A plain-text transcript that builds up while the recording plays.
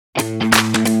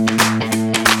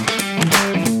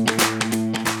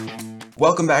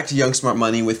Welcome back to Young Smart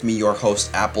Money with me, your host,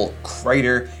 Apple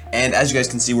Kreider. And as you guys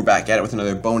can see, we're back at it with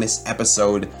another bonus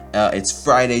episode. It's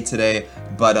Friday today,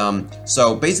 but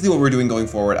so basically what we're doing going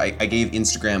forward, I gave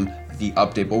Instagram the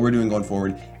update. What we're doing going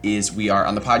forward is we are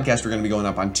on the podcast. We're going to be going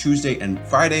up on Tuesday and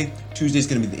Friday. Tuesday is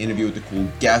going to be the interview with the cool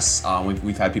guests.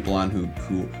 We've had people on who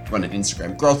run an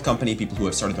Instagram growth company, people who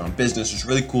have started their own business, just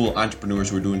really cool entrepreneurs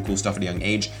who are doing cool stuff at a young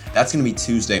age. That's going to be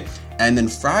Tuesday. And then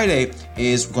Friday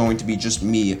is going to be just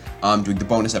me doing the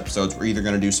bonus episodes. We're either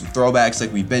going to do some throwbacks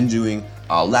like we've been doing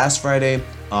last Friday.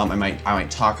 I might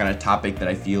talk on a topic that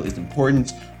I feel is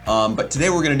important. But today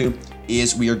what we're going to do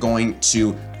is we are going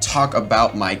to talk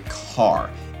about my car.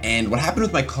 And what happened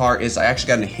with my car is I actually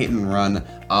got in a hit and run,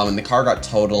 and the car got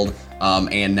totaled,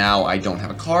 and now I don't have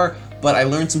a car, but I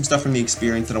learned some stuff from the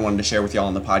experience that I wanted to share with y'all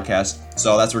on the podcast.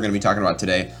 So that's what we're going to be talking about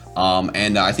today.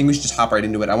 And I think we should just hop right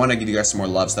into it. I want to give you guys some more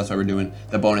love, so that's why we're doing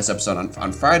the bonus episode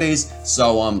on Fridays.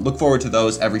 So look forward to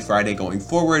those every Friday going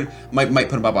forward. Might put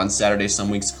them up on Saturdays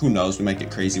some weeks. Who knows? We might get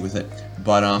crazy with it.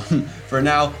 But for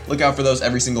now, look out for those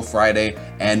every single Friday.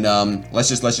 And let's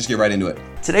just get right into it.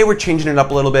 Today we're changing it up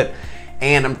a little bit,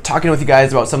 and I'm talking with you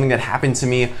guys about something that happened to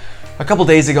me a couple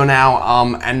days ago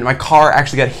now, and my car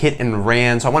actually got hit and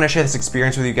ran. So I want to share this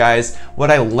experience with you guys,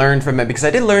 what I learned from it, because I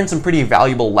did learn some pretty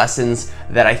valuable lessons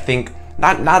that I think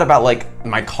not about like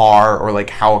my car or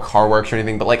like how a car works or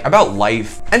anything, but like about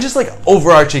life and just like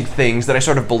overarching things that I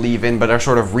sort of believe in but are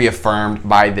sort of reaffirmed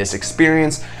by this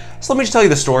experience. So let me just tell you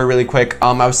the story really quick.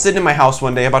 I was sitting in my house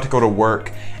one day about to go to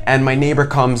work, and my neighbor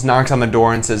comes, knocks on the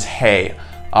door and says, "Hey,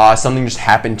 something just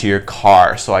happened to your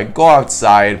car." So I go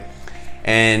outside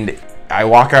and I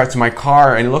walk out to my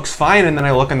car and it looks fine, and then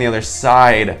I look on the other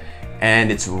side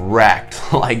and it's wrecked.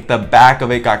 Like the back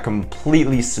of it got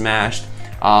completely smashed.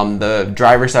 The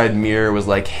driver's side mirror was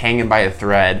like hanging by a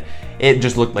thread. It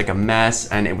just looked like a mess,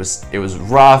 and it was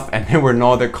rough, and there were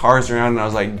no other cars around, and I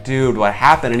was like, "Dude, what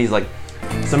happened?" And he's like,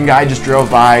 "Some guy just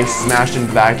drove by, smashed into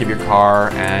the back of your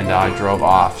car, and drove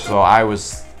off." So I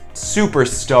was super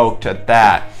stoked at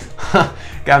that.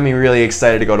 Got me really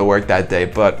excited to go to work that day,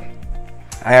 but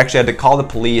I actually had to call the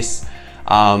police,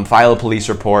 file a police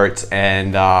report,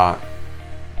 and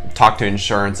talk to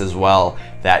insurance as well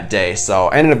that day. So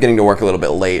I ended up getting to work a little bit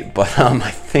late, but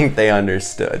I think they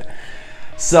understood.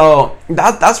 So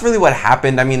that's really what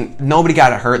happened. I mean, nobody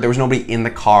got hurt. There was nobody in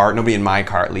the car, nobody in my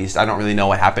car at least. I don't really know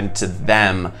what happened to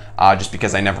them, just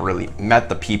because I never really met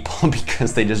the people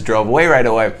because they just drove away right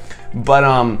away. But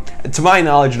to my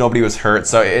knowledge, nobody was hurt,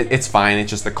 so it's fine. It's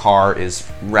just the car is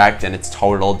wrecked and it's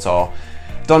totaled, so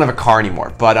don't have a car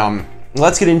anymore. But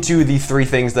let's get into the three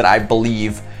things that I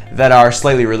believe that are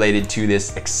slightly related to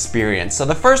this experience. So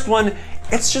the first one,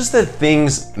 it's just that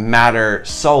things matter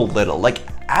so little. Like,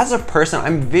 as a person,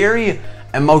 I'm very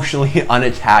emotionally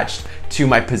unattached to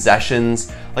my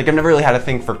possessions. Like, I've never really had a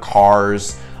thing for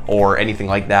cars or anything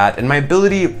like that. And my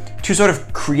ability to sort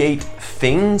of create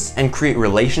things and create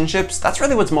relationships, that's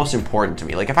really what's most important to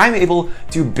me. Like, if I'm able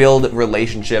to build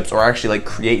relationships or actually like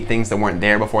create things that weren't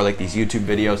there before, like these YouTube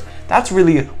videos, that's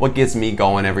really what gets me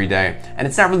going every day. And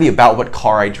it's not really about what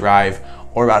car I drive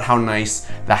or about how nice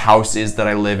the house is that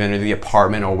I live in or the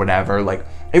apartment or whatever. Like,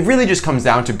 it really just comes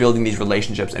down to building these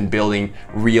relationships and building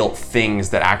real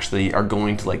things that actually are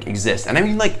going to like exist. And I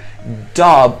mean, like,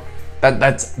 duh,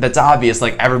 that's obvious.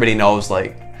 Like, everybody knows,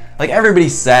 like everybody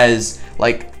says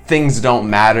like things don't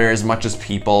matter as much as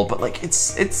people, but like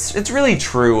it's really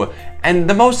true. And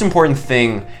the most important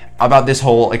thing about this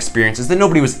whole experience is that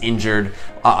nobody was injured,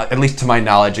 at least to my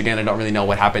knowledge. Again, I don't really know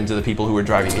what happened to the people who were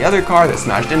driving the other car that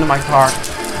smashed into my car.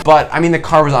 But I mean, the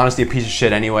car was honestly a piece of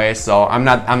shit anyway, so I'm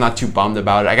not too bummed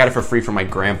about it. I got it for free from my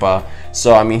grandpa,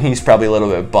 so I mean, he's probably a little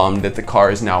bit bummed that the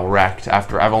car is now wrecked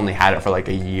after I've only had it for like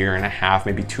a year and a half,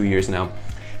 maybe 2 years now.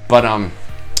 But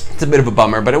it's a bit of a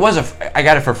bummer, but I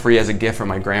got it for free as a gift from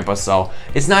my grandpa, so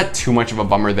it's not too much of a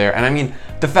bummer there. And I mean,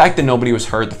 the fact that nobody was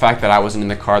hurt, the fact that I wasn't in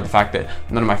the car, the fact that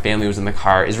none of my family was in the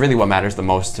car is really what matters the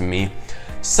most to me.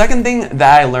 Second thing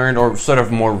that I learned, or sort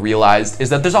of more realized, is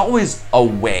that there's always a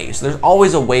way. So there's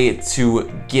always a way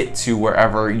to get to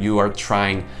wherever you are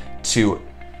trying to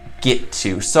get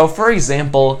to. So for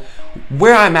example,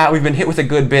 where I'm at, we've been hit with a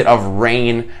good bit of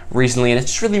rain recently, and it's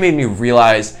just really made me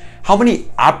realize how many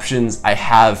options I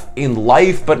have in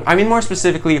life, but I mean more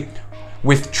specifically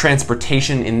with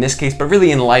transportation in this case, but really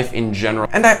in life in general.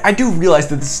 And I do realize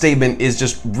that this statement is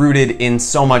just rooted in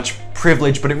so much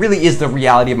privilege, but it really is the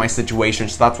reality of my situation,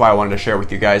 so that's why I wanted to share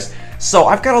with you guys. So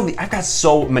I've got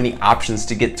so many options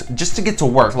to get to work. Just to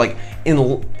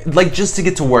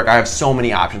get to work, I have so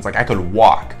many options. Like, I could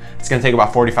walk. It's gonna take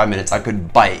about 45 minutes. I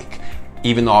could bike,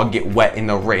 even though I'll get wet in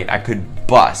the rain. I could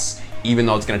bus, even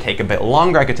though it's gonna take a bit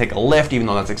longer. I could take a Lyft, even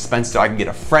though that's expensive. I could get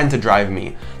a friend to drive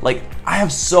me. Like, I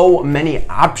have so many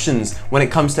options when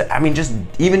it comes to, I mean, just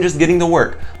getting to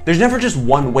work. There's never just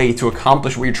one way to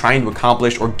accomplish what you're trying to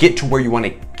accomplish or get to where you want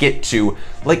to get to.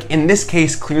 Like in this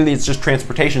case, clearly it's just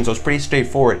transportation, so it's pretty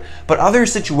straightforward. But other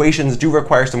situations do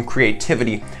require some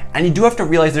creativity, and you do have to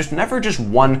realize there's never just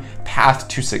one path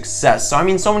to success. So I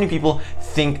mean, so many people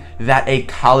think that a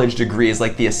college degree is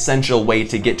like the essential way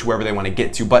to get to wherever they want to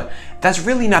get to, but that's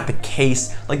really not the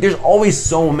case. Like, there's always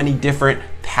so many different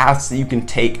paths that you can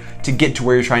take to get to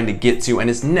where you're trying to get to, and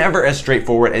it's never as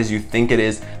straightforward as you think it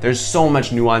is. There's so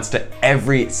much nuance to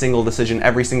every single decision,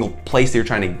 every single place that you're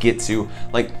trying to get to.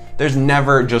 Like, there's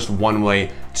never just one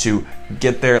way to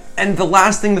get there. And the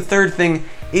last thing, the third thing,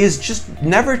 is just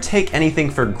never take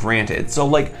anything for granted. So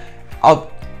like,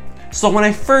 so when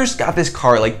I first got this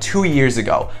car like 2 years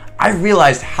ago, I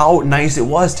realized how nice it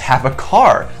was to have a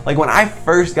car. Like, when I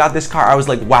first got this car, I was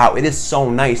like, wow, it is so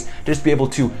nice to just be able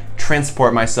to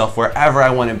transport myself wherever I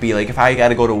want to be. Like, if I got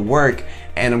to go to work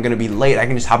and I'm going to be late, I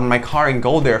can just hop in my car and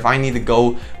go there. If I need to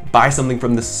go buy something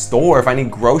from the store, if I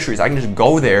need groceries, I can just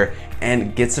go there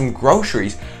and get some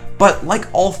groceries. But like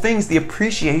all things, the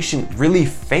appreciation really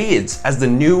fades as the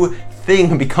new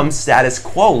thing becomes status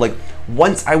quo. Like,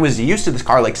 once I was used to this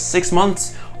car, like 6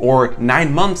 months or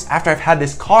 9 months after I've had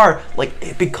this car, like,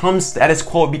 it becomes status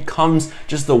quo. It becomes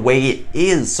just the way it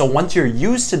is. So once you're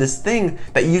used to this thing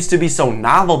that used to be so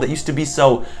novel, that used to be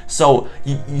so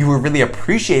you were really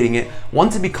appreciating it,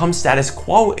 once it becomes status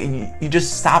quo, you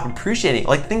just stop appreciating it.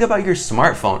 Like, think about your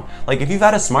smartphone. Like, if you've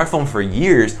had a smartphone for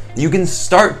years, you can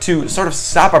start to sort of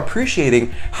stop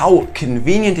appreciating how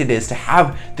convenient it is to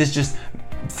have this just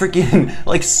freaking,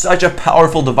 like, such a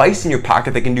powerful device in your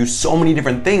pocket that can do so many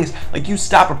different things. Like, you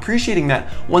stop appreciating that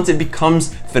once it becomes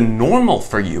the normal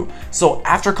for you. So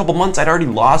after a couple months, I'd already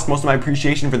lost most of my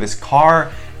appreciation for this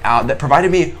car that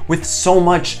provided me with so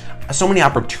many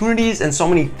opportunities and so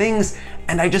many things.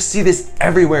 And I just see this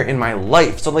everywhere in my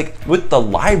life. So like with the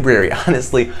library,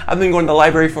 honestly, I've been going to the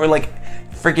library for like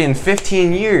freaking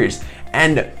 15 years,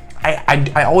 and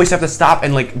I always have to stop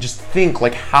and like just think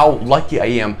like how lucky I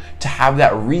am to have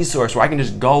that resource where I can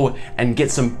just go and get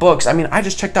some books. I mean, I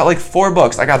just checked out like 4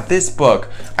 books. I got this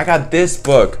book, I got this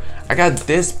book, I got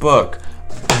this book,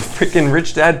 freaking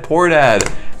Rich Dad Poor Dad,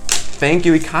 Thank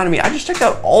You Economy. I just checked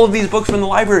out all of these books from the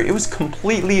library. It was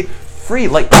completely free.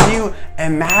 Like, can you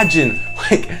imagine?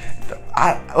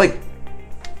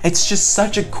 It's just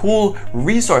such a cool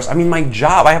resource. I mean, my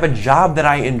job, I have a job that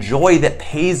I enjoy that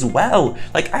pays well.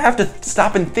 Like, I have to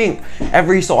stop and think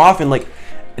every so often, like,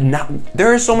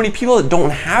 there are so many people that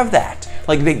don't have that.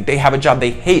 Like, they have a job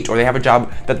they hate, or they have a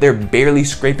job that they're barely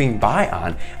scraping by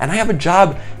on. And I have a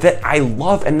job that I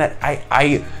love and that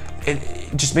it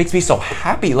just makes me so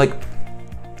happy. Like,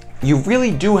 you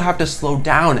really do have to slow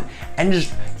down and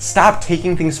just stop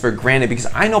taking things for granted, because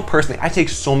I know personally, I take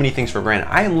so many things for granted.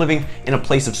 I am living in a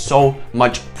place of so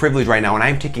much privilege right now, and I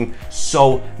am taking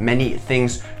so many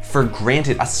things for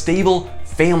granted. A stable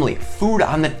family, food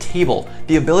on the table,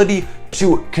 the ability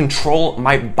to control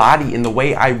my body in the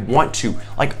way I want to.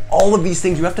 Like, all of these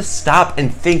things, you have to stop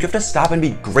and think. You have to stop and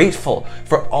be grateful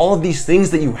for all of these things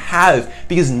that you have,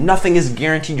 because nothing is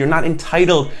guaranteed. You're not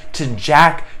entitled to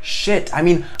jack shit. I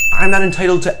mean, I'm not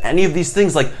entitled to any of these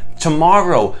things. Like,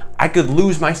 tomorrow, I could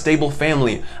lose my stable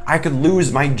family. I could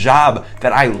lose my job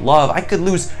that I love. I could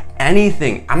lose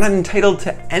anything. I'm not entitled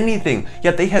to anything.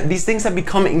 Yet these things have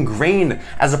become ingrained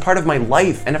as a part of my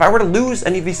life. And if I were to lose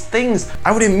any of these things,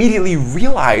 I would immediately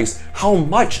realize how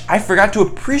much I forgot to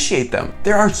appreciate them.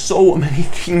 There are so many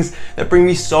things that bring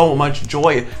me so much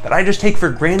joy that I just take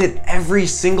for granted every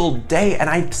single day. And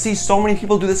I see so many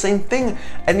people do the same thing.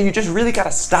 And you just really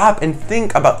gotta stop and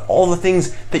think about all the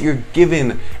things that you're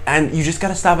given. And you just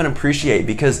gotta stop and appreciate,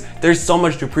 because there's so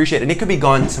much to appreciate, and it could be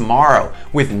gone tomorrow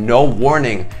with no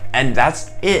warning. And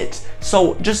that's it.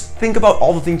 So just think about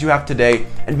all the things you have today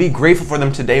and be grateful for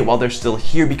them today while they're still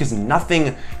here, because you're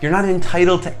not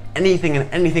entitled to anything, and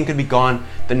anything could be gone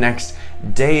the next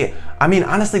day. I mean,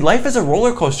 honestly, life is a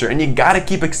roller coaster, and you gotta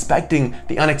keep expecting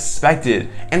the unexpected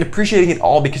and appreciating it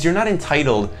all, because you're not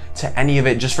entitled to any of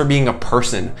it just for being a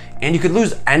person. And you could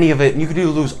lose any of it, and you could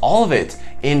lose all of it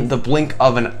in the blink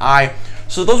of an eye.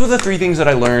 So those were the 3 things that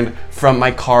I learned from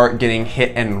my car getting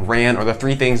hit and ran, or the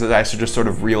 3 things that I just sort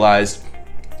of realized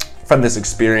from this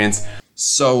experience.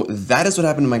 So that is what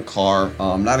happened to my car.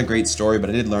 Not a great story, but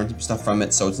I did learn some stuff from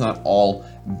it, so it's not all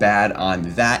bad on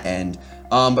that end.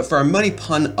 But for our money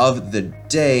pun of the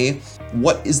day,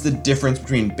 what is the difference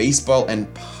between baseball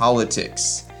and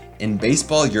politics? In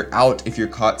baseball, you're out if you're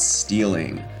caught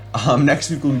stealing. Next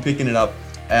week we'll be picking it up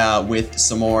with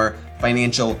some more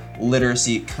financial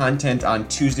literacy content. On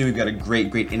Tuesday, we've got a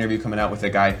great interview coming out with a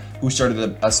guy who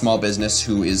started a small business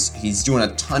he's doing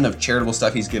a ton of charitable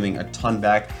stuff. He's giving a ton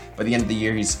back. By the end of the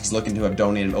year, he's looking to have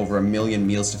donated over 1 million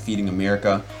meals to Feeding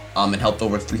America, and helped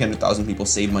over 300,000 people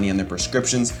save money on their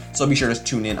prescriptions. So be sure to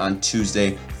tune in on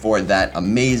Tuesday for that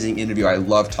amazing interview. I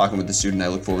love talking with the student. I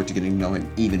look forward to getting to know him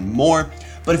even more.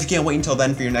 But if you can't wait until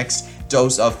then for your next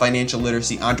dose of financial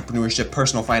literacy, entrepreneurship,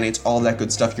 personal finance, all that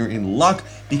good stuff, you're in luck,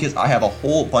 because I have a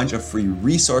whole bunch of free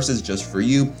resources just for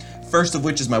you. First of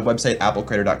which is my website,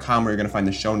 applecreator.com, where you're going to find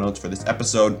the show notes for this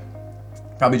episode.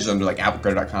 Probably just under like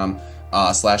applecreator.com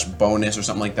 /bonus or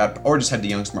something like that, or just head to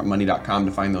youngsmartmoney.com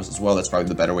to find those as well. That's probably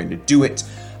the better way to do it.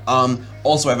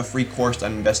 Also, I have a free course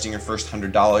on investing your first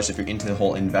 $100. If you're into the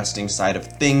whole investing side of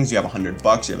things, you have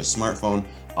 $100, you have a smartphone.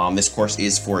 This course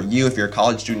is for you. If you're a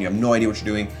college student, you have no idea what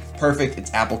you're doing, perfect.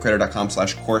 It's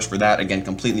applecreator.com/course for that. Again,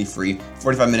 completely free,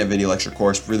 45-minute video lecture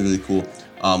course, really cool.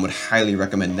 Would highly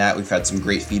recommend that. We've had some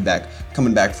great feedback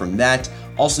coming back from that.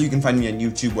 Also, you can find me on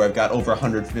YouTube, where I've got over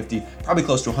 150, probably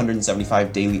close to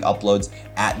 175 daily uploads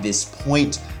at this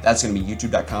point. That's going to be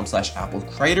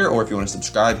youtube.com/applecreator, or if you want to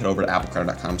subscribe, head over to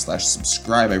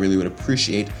applecreator.com/subscribe. I really would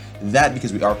appreciate that,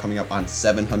 because we are coming up on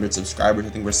 700 subscribers. I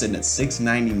think we're sitting at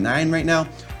 699 right now.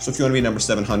 So if you want to be number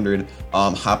 700,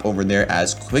 hop over there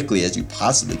as quickly as you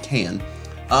possibly can.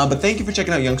 But thank you for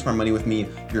checking out Young Smart Money with me,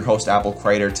 your host, Apple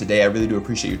Kreider. Today, I really do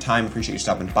appreciate your time. Appreciate you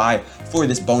stopping by for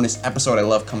this bonus episode. I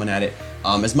love coming at it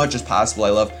as much as possible. I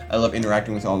love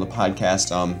interacting with you all on the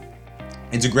podcast.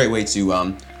 It's a great way to,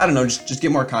 I don't know, just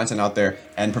get more content out there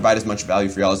and provide as much value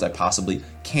for y'all as I possibly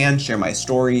can. Share my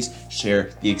stories,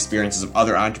 share the experiences of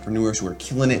other entrepreneurs who are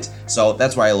killing it. So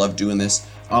that's why I love doing this.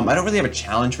 I don't really have a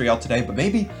challenge for y'all today, but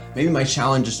maybe my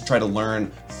challenge is to try to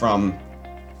learn from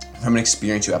an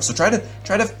experience you have. So try to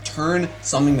turn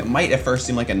something that might at first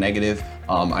seem like a negative,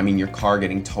 your car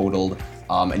getting totaled,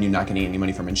 and you're not getting any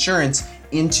money from insurance,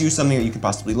 into something that you could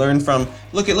possibly learn from.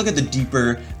 Look at the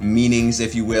deeper meanings,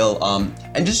 if you will,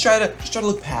 and just try to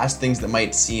look past things that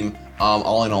might seem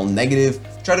all in all negative.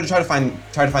 Try to find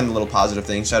the little positive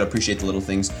things. Try to appreciate the little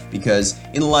things, because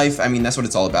in life, that's what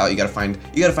it's all about. You gotta find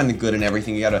the good in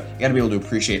everything. You gotta be able to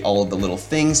appreciate all of the little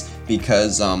things,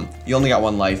 because you only got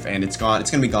one life, and it's gonna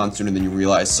be gone sooner than you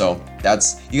realize. So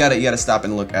you gotta stop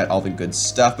and look at all the good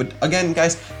stuff. But again,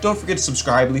 guys, don't forget to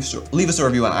subscribe. Leave us a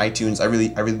review on iTunes. I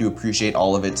really do appreciate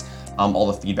all of it. All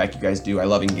the feedback you guys do. I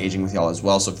love engaging with y'all as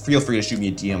well. So feel free to shoot me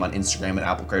a DM on Instagram at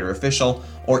AppleCreatorOfficial,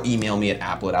 or email me at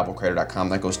apple@applecreator.com.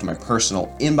 That goes to my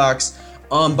personal inbox.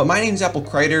 But my name is Apple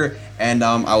Kreider, and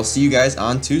I will see you guys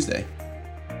on Tuesday.